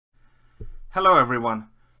Hello everyone.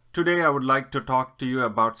 Today I would like to talk to you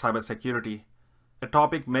about cybersecurity, a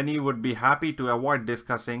topic many would be happy to avoid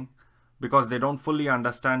discussing because they don't fully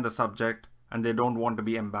understand the subject and they don't want to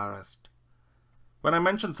be embarrassed. When I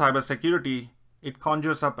mention cybersecurity, it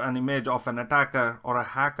conjures up an image of an attacker or a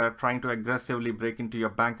hacker trying to aggressively break into your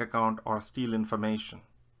bank account or steal information.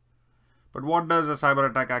 But what does a cyber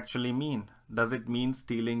attack actually mean? Does it mean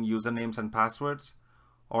stealing usernames and passwords?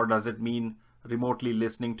 Or does it mean remotely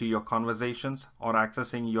listening to your conversations or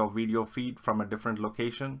accessing your video feed from a different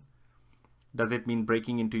location? Does it mean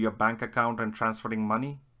breaking into your bank account and transferring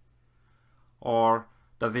money? Or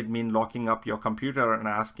does it mean locking up your computer and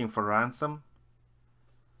asking for ransom?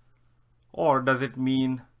 Or does it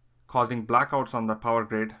mean causing blackouts on the power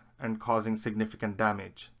grid and causing significant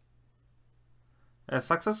damage? A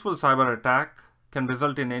successful cyber attack can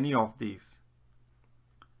result in any of these,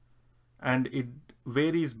 and it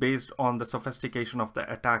varies based on the sophistication of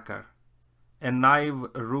the attacker. A naive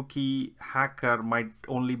rookie hacker might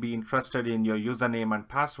only be interested in your username and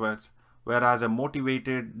passwords, whereas a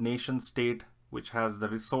motivated nation state which has the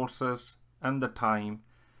resources and the time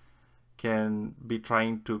can be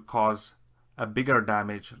trying to cause a bigger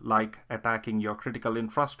damage, like attacking your critical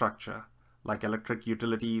infrastructure, like electric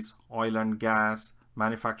utilities, oil and gas,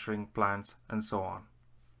 manufacturing plants, and so on.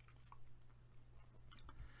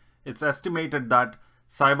 It's estimated that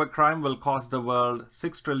cybercrime will cost the world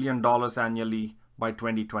 $6 trillion annually by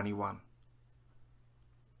 2021.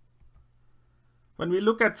 When we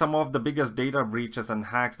look at some of the biggest data breaches and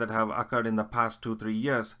hacks that have occurred in the past 2-3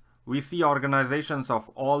 years, we see organizations of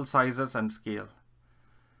all sizes and scale.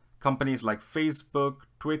 Companies like Facebook,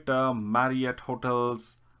 Twitter, Marriott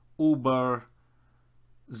Hotels, Uber,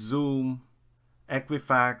 Zoom,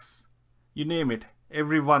 Equifax, you name it,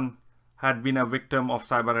 everyone had been a victim of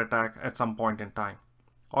cyber attack at some point in time.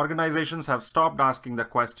 Organizations have stopped asking the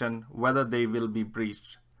question whether they will be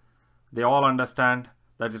breached. They all understand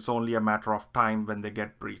that it's only a matter of time when they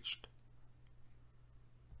get breached.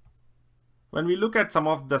 When we look at some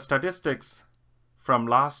of the statistics from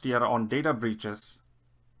last year on data breaches,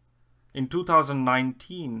 in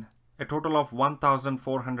 2019, a total of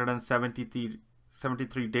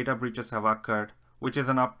 1,473 data breaches have occurred, which is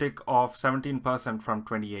an uptick of 17% from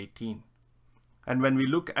 2018. And when we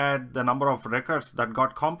look at the number of records that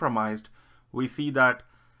got compromised, we see that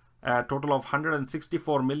a total of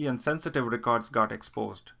 164 million sensitive records got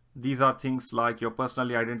exposed. These are things like your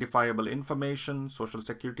personally identifiable information, social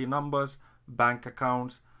security numbers, bank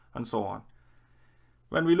accounts, and so on.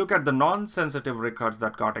 When we look at the non-sensitive records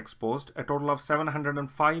that got exposed, a total of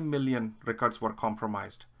 705 million records were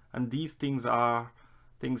compromised. And these things are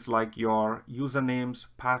things like your usernames,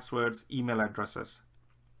 passwords, email addresses.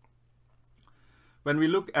 When we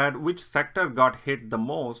look at which sector got hit the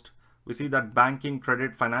most, we see that banking,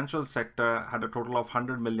 credit, financial sector had a total of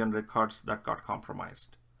 100 million records that got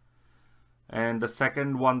compromised. And the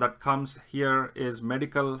second one that comes here is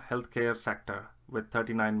medical healthcare sector with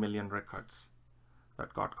 39 million records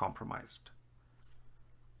that got compromised.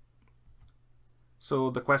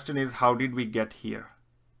 So the question is, how did we get here?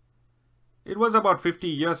 It was about 50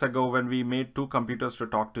 years ago when we made two computers to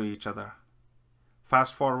talk to each other.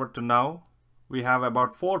 Fast forward to now, we have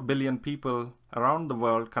about 4 billion people around the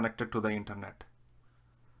world connected to the internet.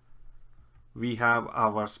 We have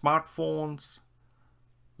our smartphones,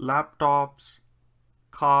 laptops,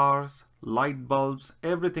 cars, light bulbs,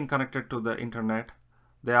 everything connected to the internet.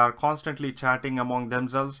 They are constantly chatting among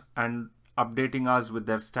themselves and updating us with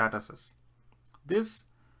their statuses. This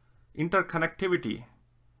interconnectivity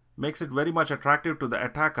makes it very much attractive to the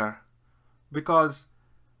attacker because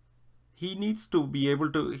he needs to be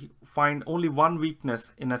able to find only one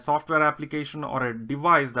weakness in a software application or a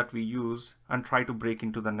device that we use and try to break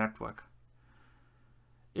into the network.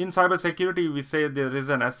 In cybersecurity, we say there is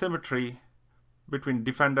an asymmetry between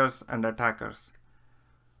defenders and attackers.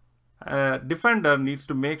 A defender needs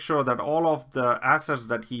to make sure that all of the assets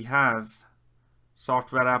that he has,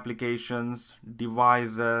 software applications,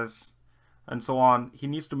 devices, and so on, he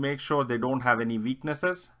needs to make sure they don't have any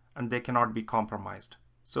weaknesses and they cannot be compromised.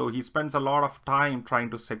 So he spends a lot of time trying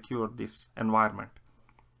to secure this environment.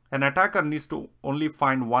 An attacker needs to only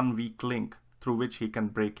find one weak link through which he can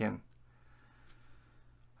break in.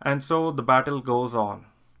 And so the battle goes on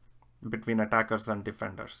between attackers and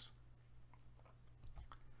defenders.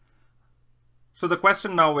 So the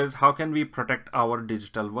question now is, how can we protect our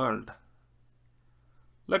digital world?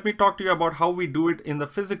 Let me talk to you about how we do it in the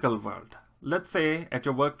physical world. Let's say at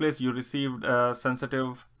your workplace you received a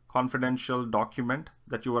sensitive, confidential document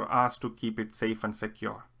that you were asked to keep it safe and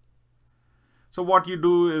secure. So what you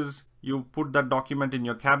do is you put that document in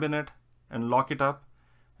your cabinet and lock it up,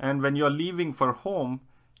 And when you're leaving for home,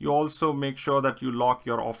 you also make sure that you lock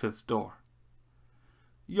your office door.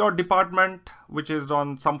 Your department, which is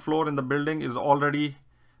on some floor in the building, is already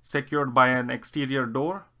secured by an exterior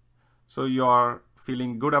door. So you're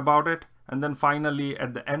feeling good about it. And then finally,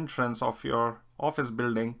 at the entrance of your office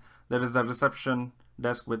building, there is a reception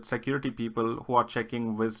desk with security people who are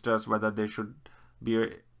checking visitors whether they should be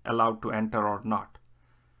allowed to enter or not.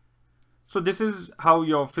 So this is how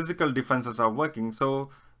your physical defenses are working. So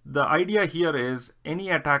the idea here is any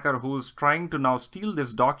attacker who's trying to now steal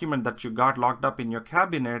this document that you got locked up in your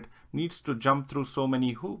cabinet needs to jump through so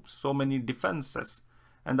many hoops, so many defenses.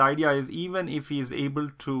 And the idea is even if he is able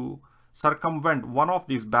to circumvent one of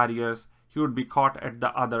these barriers, he would be caught at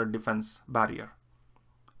the other defense barrier.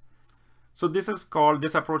 So this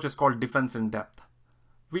approach is called defense in depth.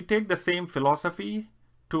 We take the same philosophy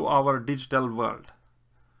to our digital world.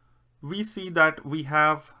 We see that we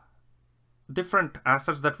have different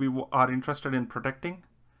assets that we are interested in protecting.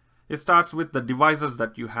 It starts with the devices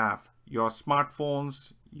that you have, your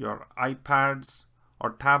smartphones, your iPads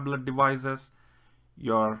or tablet devices,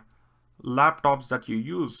 your laptops that you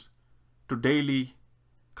use to daily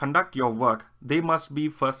conduct your work. They must be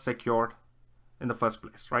first secured in the first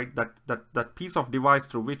place, right? That piece of device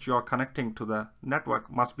through which you are connecting to the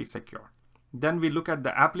network must be secure. Then we look at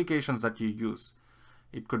the applications that you use.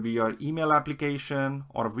 It could be your email application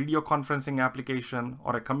or a video conferencing application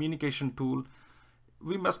or a communication tool.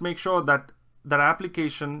 We must make sure that that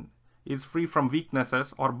application is free from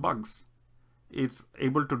weaknesses or bugs. It's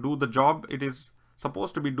able to do the job it is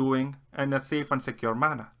supposed to be doing in a safe and secure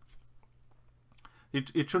manner.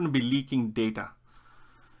 It shouldn't be leaking data.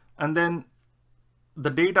 And then the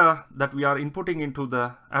data that we are inputting into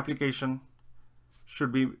the application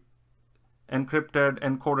should be encrypted,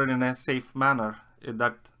 encoded in a safe manner,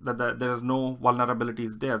 that there is no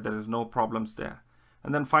vulnerabilities there, there is no problems there.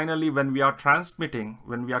 And then finally, when we are transmitting,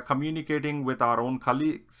 when we are communicating with our own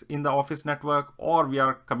colleagues in the office network, or we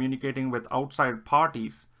are communicating with outside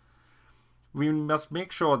parties, we must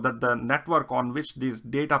make sure that the network on which these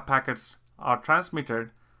data packets are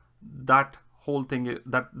transmitted, that whole thing,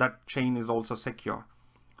 that chain is also secure.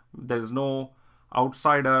 There is no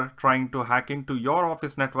outsider trying to hack into your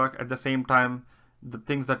office network. At the same time, the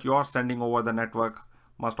things that you are sending over the network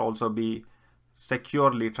must also be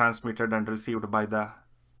securely transmitted and received by the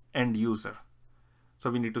end user. So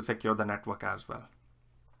we need to secure the network as well.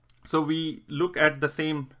 So we look at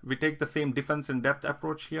we take the same defense in depth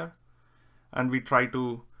approach here, and we try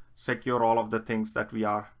to secure all of the things that we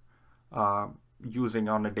are using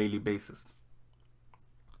on a daily basis.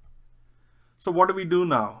 So what do we do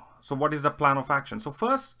now? So what is the plan of action? So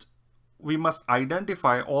first, we must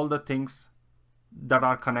identify all the things that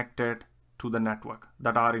are connected to the network,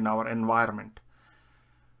 that are in our environment.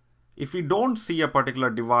 If we don't see a particular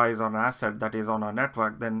device or an asset that is on our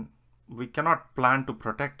network, then we cannot plan to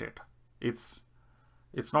protect it. It's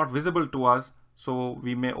not visible to us, so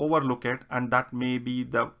we may overlook it, and that may be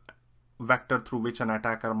the vector through which an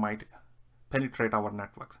attacker might penetrate our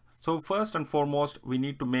networks. So first and foremost, we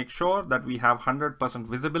need to make sure that we have 100%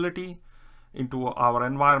 visibility into our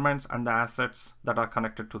environments and the assets that are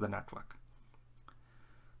connected to the network.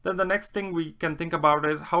 Then the next thing we can think about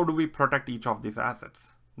is how do we protect each of these assets?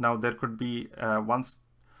 Now there could be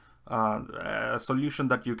a solution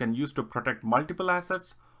that you can use to protect multiple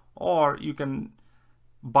assets, or you can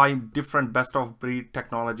buy different best of breed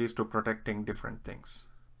technologies to protecting different things.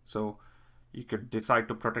 So you could decide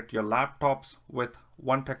to protect your laptops with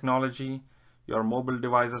one technology, your mobile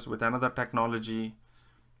devices with another technology,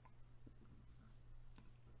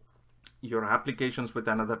 your applications with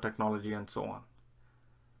another technology, and so on.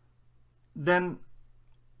 Then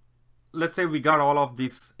let's say we got all of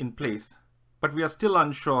this in place, but we are still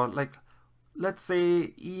unsure. Like, let's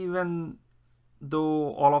say even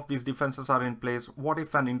though all of these defenses are in place, what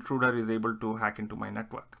if an intruder is able to hack into my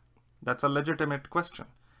network? That's a legitimate question.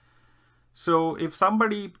 So if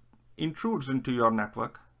somebody intrudes into your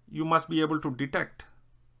network, you must be able to detect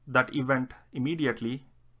that event immediately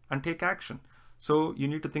and take action. So you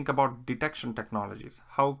need to think about detection technologies.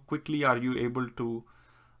 How quickly are you able to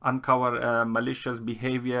uncover a malicious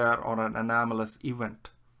behavior or an anomalous event?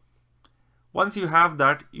 Once you have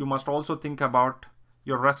that, you must also think about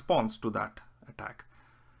your response to that attack.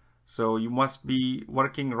 So you must be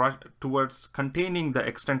working towards containing the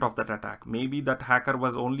extent of that attack. Maybe that hacker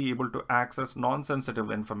was only able to access non-sensitive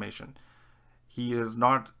information. He is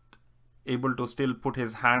not able to still put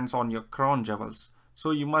his hands on your crown jewels.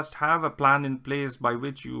 So you must have a plan in place by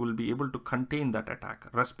which you will be able to contain that attack,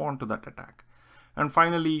 respond to that attack. And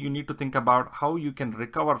finally, you need to think about how you can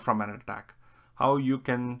recover from an attack, how you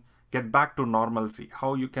can get back to normalcy,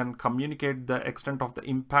 how you can communicate the extent of the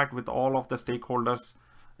impact with all of the stakeholders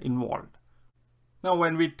involved. Now,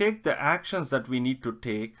 when we take the actions that we need to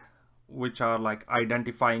take, which are like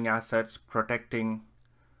identifying assets, protecting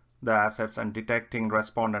the assets, and detecting,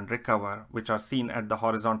 respond, and recover, which are seen at the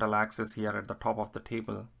horizontal axis here at the top of the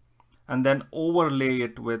table, and then overlay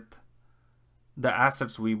it with the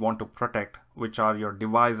assets we want to protect, which are your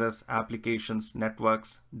devices, applications,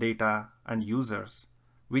 networks, data, and users,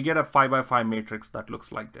 we get a 5x5 matrix that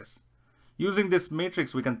looks like this. Using this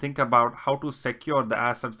matrix, we can think about how to secure the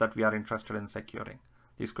assets that we are interested in securing.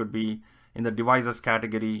 These could be in the devices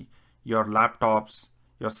category, your laptops,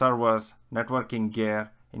 your servers, networking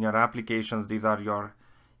gear. In your applications, these are your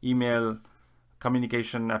email,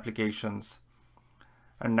 communication applications,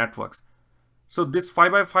 and networks. So this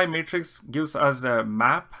 5x5 matrix gives us a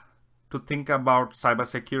map to think about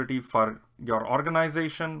cybersecurity for your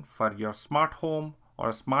organization, for your smart home or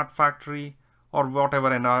a smart factory, or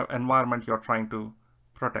whatever environment you're trying to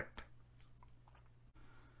protect.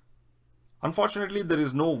 Unfortunately, there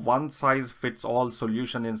is no one-size-fits-all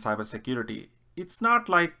solution in cybersecurity. It's not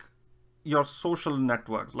like your social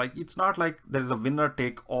networks. Like, it's not like there is a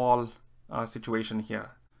winner-take-all situation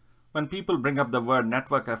here. When people bring up the word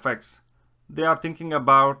network effects, they are thinking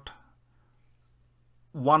about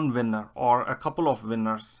one winner or a couple of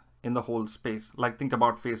winners in the whole space. Like, think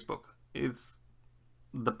about Facebook is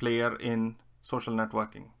the player in social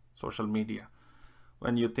networking, social media.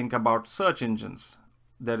 When you think about search engines,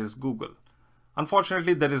 there is Google.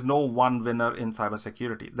 Unfortunately, there is no one winner in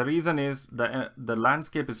cybersecurity. The reason is the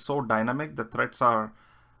landscape is so dynamic, the threats are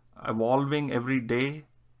evolving every day,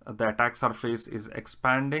 the attack surface is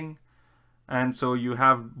expanding, and so you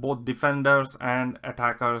have both defenders and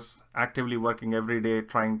attackers actively working every day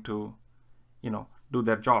trying to, do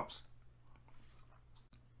their jobs.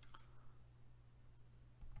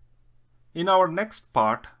 In our next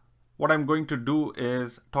part, what I'm going to do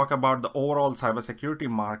is talk about the overall cybersecurity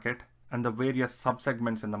market and the various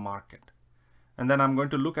subsegments in the market. And then I'm going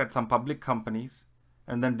to look at some public companies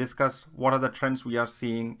and then discuss what are the trends we are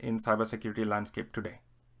seeing in cybersecurity landscape today.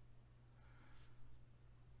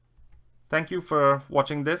 Thank you for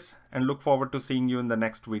watching this and look forward to seeing you in the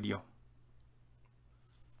next video.